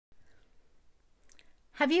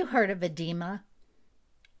Have you heard of edema,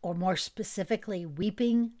 or more specifically,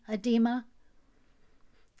 weeping edema?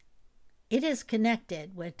 It is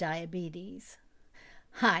connected with diabetes.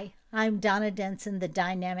 Hi, I'm Donna, the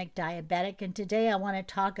Dynamic Diabetic, and today I want to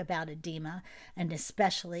talk about edema, and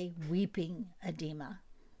especially weeping edema.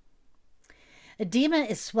 Edema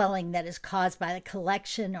is swelling that is caused by the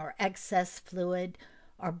collection or excess fluid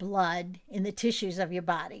or blood in the tissues of your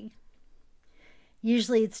body.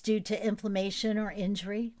 Usually it's due to inflammation or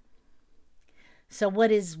injury. So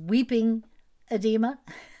what is weeping edema?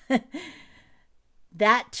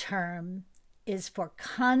 That term is for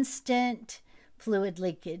constant fluid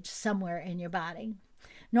leakage somewhere in your body.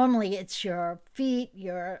 Normally it's your feet,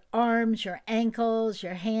 your arms, your ankles,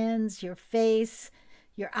 your hands, your face,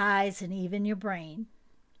 your eyes, and even your brain.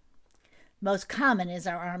 Most common is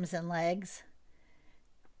our arms and legs,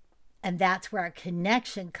 and that's where our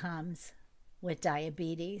connection comes with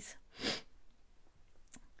diabetes.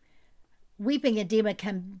 Weeping edema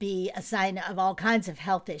can be a sign of all kinds of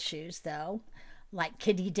health issues, though, like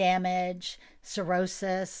kidney damage,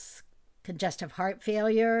 cirrhosis, congestive heart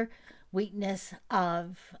failure, weakness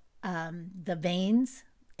of the veins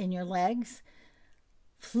in your legs,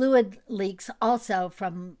 fluid leaks also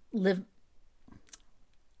from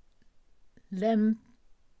lymphedema,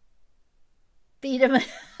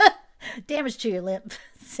 damage to your lymph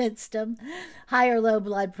system, high or low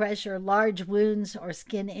blood pressure, large wounds or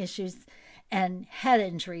skin issues, and head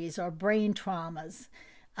injuries or brain traumas,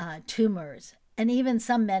 tumors, and even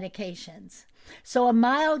some medications. So a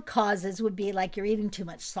mild causes would be like you're eating too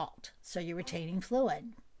much salt, so you're retaining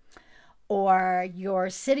fluid, or you're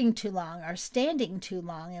sitting too long or standing too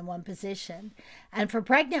long in one position. And for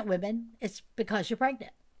pregnant women, it's because you're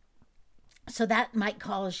pregnant. So that might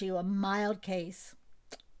cause you a mild case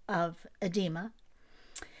of edema.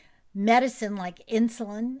 Medicine like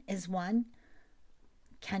insulin is one,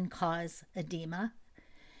 can cause edema.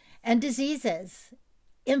 And diseases,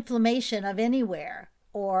 inflammation of anywhere,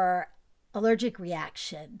 or allergic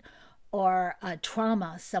reaction, or a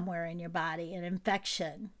trauma somewhere in your body, an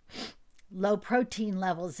infection, low protein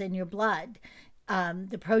levels in your blood.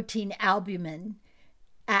 The protein albumin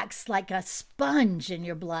acts like a sponge in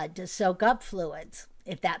your blood to soak up fluids.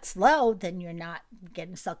 If that's low, then you're not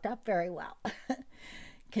getting sucked up very well.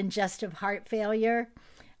 Congestive heart failure,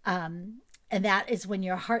 and that is when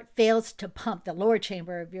your heart fails to pump, the lower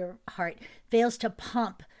chamber of your heart fails to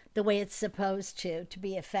pump the way it's supposed to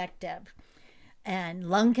be effective. And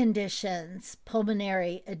lung conditions,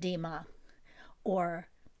 pulmonary edema, or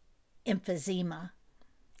emphysema.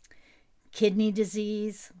 Kidney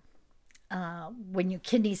disease, when your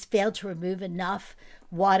kidneys fail to remove enough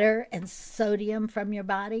water and sodium from your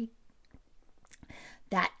body.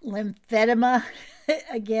 That lymphedema,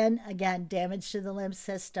 again, damage to the lymph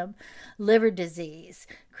system. Liver disease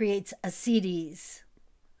creates ascites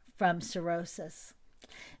from cirrhosis.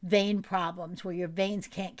 Vein problems, where your veins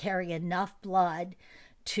can't carry enough blood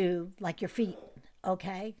to, like your feet,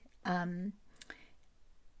 okay?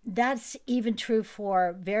 That's even true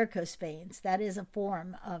for varicose veins. That is a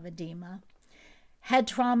form of edema. Head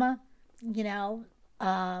trauma,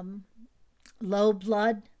 low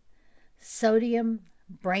blood, sodium,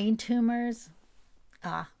 brain tumors,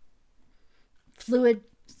 fluid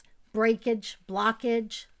breakage,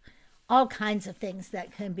 blockage, all kinds of things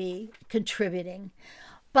that can be contributing.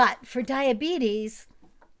 But for diabetes,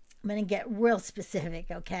 I'm going to get real specific,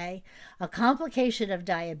 okay? A complication of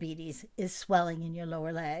diabetes is swelling in your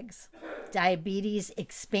lower legs. Diabetes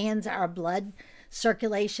expands our blood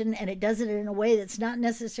circulation, and it does it in a way that's not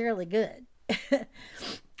necessarily good.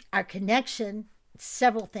 Our connection,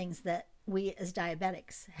 several things that we as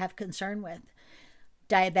diabetics have concern with.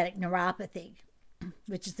 Diabetic neuropathy,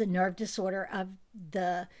 which is the nerve disorder of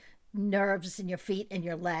the nerves in your feet and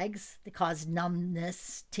your legs that cause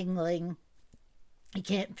numbness, tingling. You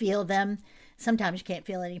can't feel them. Sometimes you can't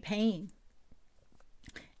feel any pain,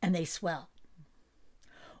 and they swell.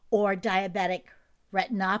 Or diabetic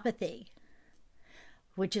retinopathy,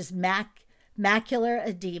 which is macular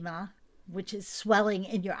edema, which is swelling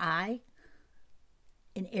in your eye.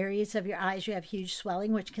 In areas of your eyes, you have huge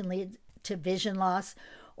swelling, which can lead to vision loss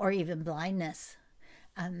or even blindness.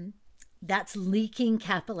 That's leaking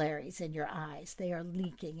capillaries in your eyes. They are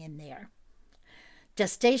leaking in there.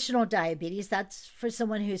 Gestational diabetes, that's for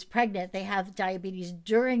someone who's pregnant. They have diabetes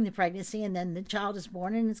during the pregnancy, and then the child is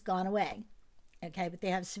born and it's gone away. Okay, but they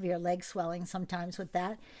have severe leg swelling sometimes with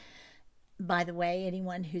that. By the way,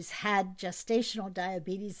 anyone who's had gestational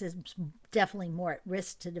diabetes is definitely more at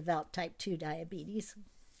risk to develop type 2 diabetes.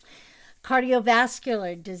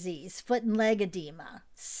 Cardiovascular disease, foot and leg edema.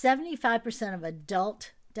 75% of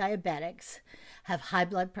adult diabetics have high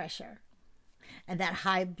blood pressure. And that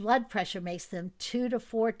high blood pressure makes them 2 to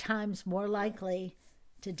 4 times more likely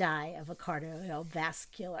to die of a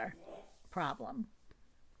cardiovascular problem.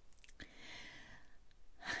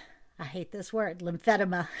 I hate this word,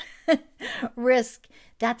 lymphedema. Risk,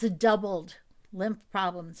 that's doubled. Lymph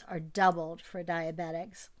problems are doubled for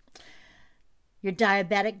diabetics. Your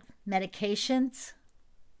diabetic medications,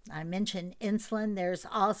 I mentioned insulin. There's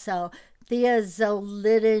also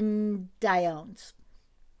thiazolidinediones.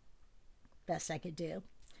 Best I could do.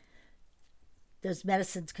 Those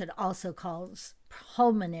medicines could also cause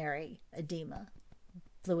pulmonary edema,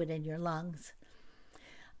 fluid in your lungs.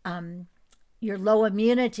 Your low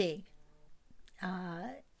immunity,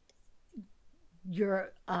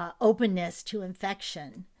 your openness to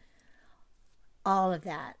infection, all of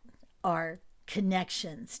that are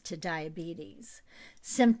connections to diabetes.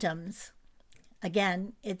 Symptoms,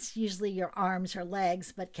 again, it's usually your arms or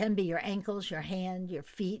legs, but can be your ankles, your hand, your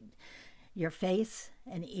feet, your face,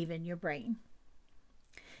 and even your brain.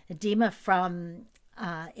 Edema from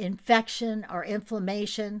infection or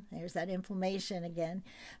inflammation, there's that inflammation again,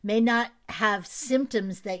 may not have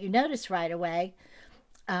symptoms that you notice right away.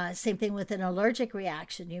 Same thing with an allergic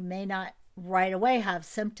reaction. You may not right away have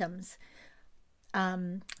symptoms,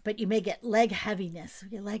 but you may get leg heaviness.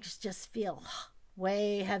 Your legs just feel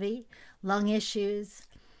way heavy. Lung issues,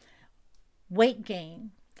 weight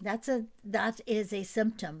gain. That is a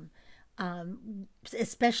symptom.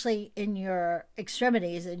 Especially in your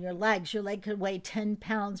extremities, in your legs. Your leg could weigh 10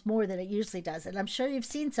 pounds more than it usually does. And I'm sure you've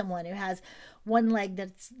seen someone who has one leg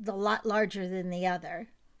that's a lot larger than the other.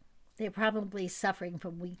 They're probably suffering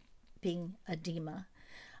from weeping edema.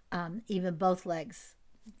 Even both legs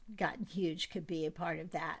gotten huge could be a part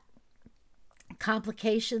of that.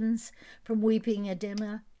 Complications from weeping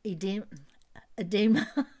edema.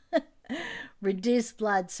 Reduced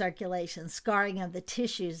blood circulation, scarring of the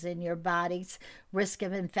tissues in your bodies, risk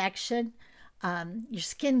of infection. Your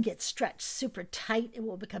skin gets stretched super tight. It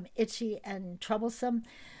will become itchy and troublesome.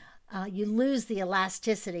 You lose the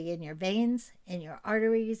elasticity in your veins, in your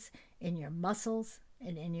arteries, in your muscles,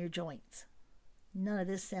 and in your joints. None of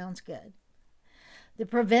this sounds good. The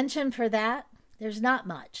prevention for that, there's not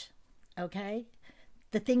much, okay?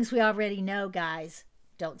 The things we already know, guys.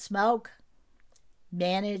 Don't smoke.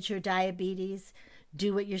 Manage your diabetes,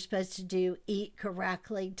 do what you're supposed to do, eat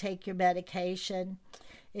correctly, take your medication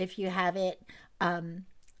if you have it,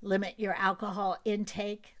 limit your alcohol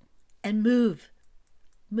intake, and move.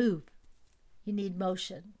 You need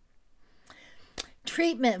motion.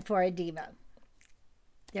 Treatment for edema.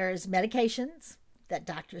 There's medications that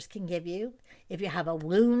doctors can give you. If you have a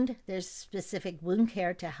wound, there's specific wound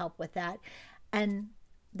care to help with that. And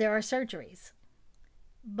there are surgeries.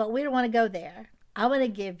 But we don't want to go there. I want to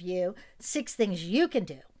give you 6 things you can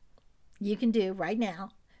do right now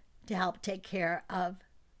to help take care of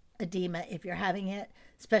edema if you're having it,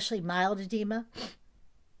 especially mild edema.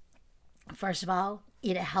 First of all,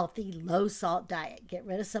 eat a healthy, low-salt diet. Get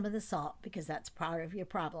rid of some of the salt because that's part of your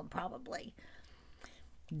problem probably.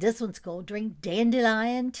 This one's cool. Drink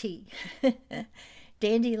dandelion tea.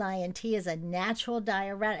 Dandelion tea is a natural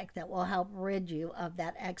diuretic that will help rid you of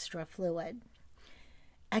that extra fluid.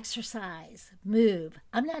 Exercise, move.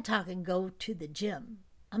 I'm not talking go to the gym.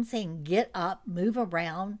 I'm saying get up, move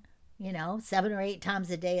around, 7 or 8 times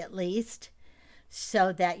a day at least,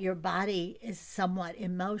 so that your body is somewhat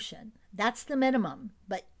in motion. That's the minimum.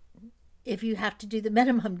 But if you have to do the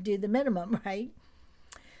minimum, right?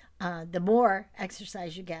 The more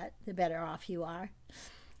exercise you get, the better off you are.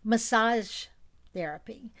 Massage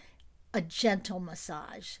therapy, a gentle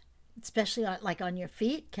massage, especially on your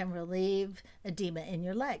feet, can relieve edema in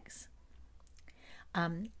your legs.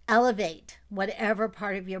 Elevate whatever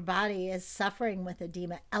part of your body is suffering with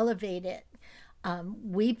edema. Elevate it.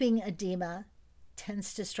 Weeping edema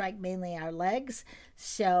tends to strike mainly our legs,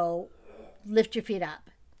 so lift your feet up.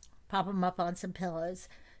 Pop them up on some pillows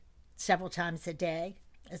several times a day,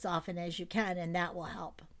 as often as you can, and that will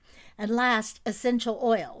help. And last, essential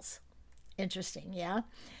oils. Interesting, yeah?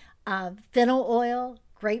 Fennel oil,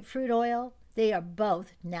 grapefruit oil, they are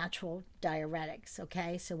both natural diuretics,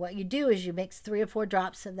 okay? So what you do is you mix 3 or 4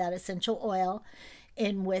 drops of that essential oil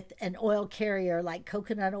in with an oil carrier like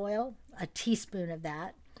coconut oil, a teaspoon of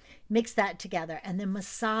that. Mix that together and then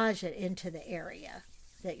massage it into the area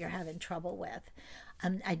that you're having trouble with.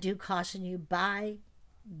 I do caution you, buy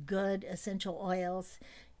good essential oils.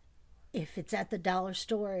 If it's at the dollar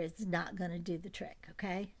store, it's not going to do the trick,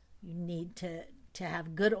 okay? You need to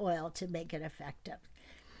have good oil to make it effective.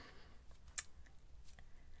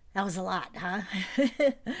 That was a lot, huh?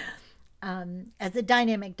 As a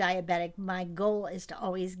dynamic diabetic, my goal is to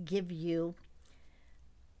always give you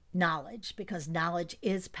knowledge, because knowledge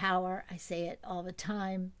is power. I say it all the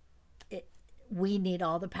time. We need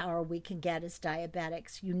all the power we can get as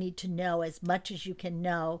diabetics. You need to know as much as you can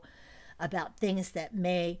know about things that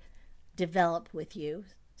may develop with you,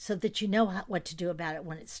 so that you know what to do about it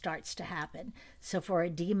when it starts to happen. So for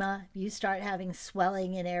edema, you start having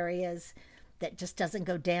swelling in areas that just doesn't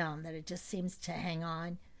go down, that it just seems to hang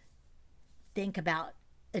on. Think about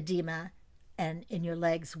edema, and in your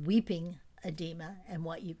legs, weeping edema, and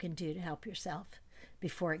what you can do to help yourself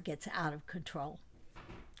before it gets out of control.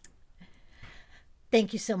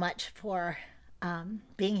 Thank you so much for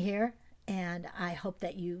being here, and I hope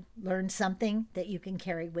that you learned something that you can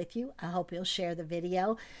carry with you. I hope you'll share the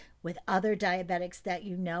video with other diabetics that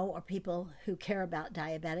you know, or people who care about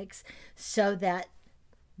diabetics, so that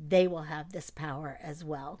they will have this power as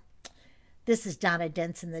well. This is Donna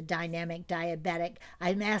Denson, the Dynamic Diabetic.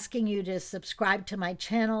 I'm asking you to subscribe to my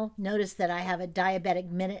channel. Notice that I have a Diabetic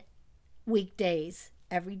Minute weekdays,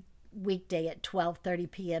 every weekday at 12:30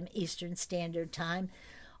 p.m. Eastern Standard Time,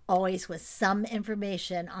 always with some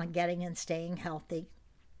information on getting and staying healthy.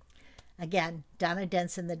 Again, Donna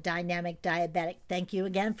Denson, the Dynamic Diabetic. Thank you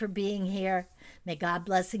again for being here. May God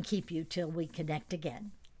bless and keep you till we connect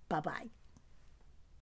again. Bye-bye.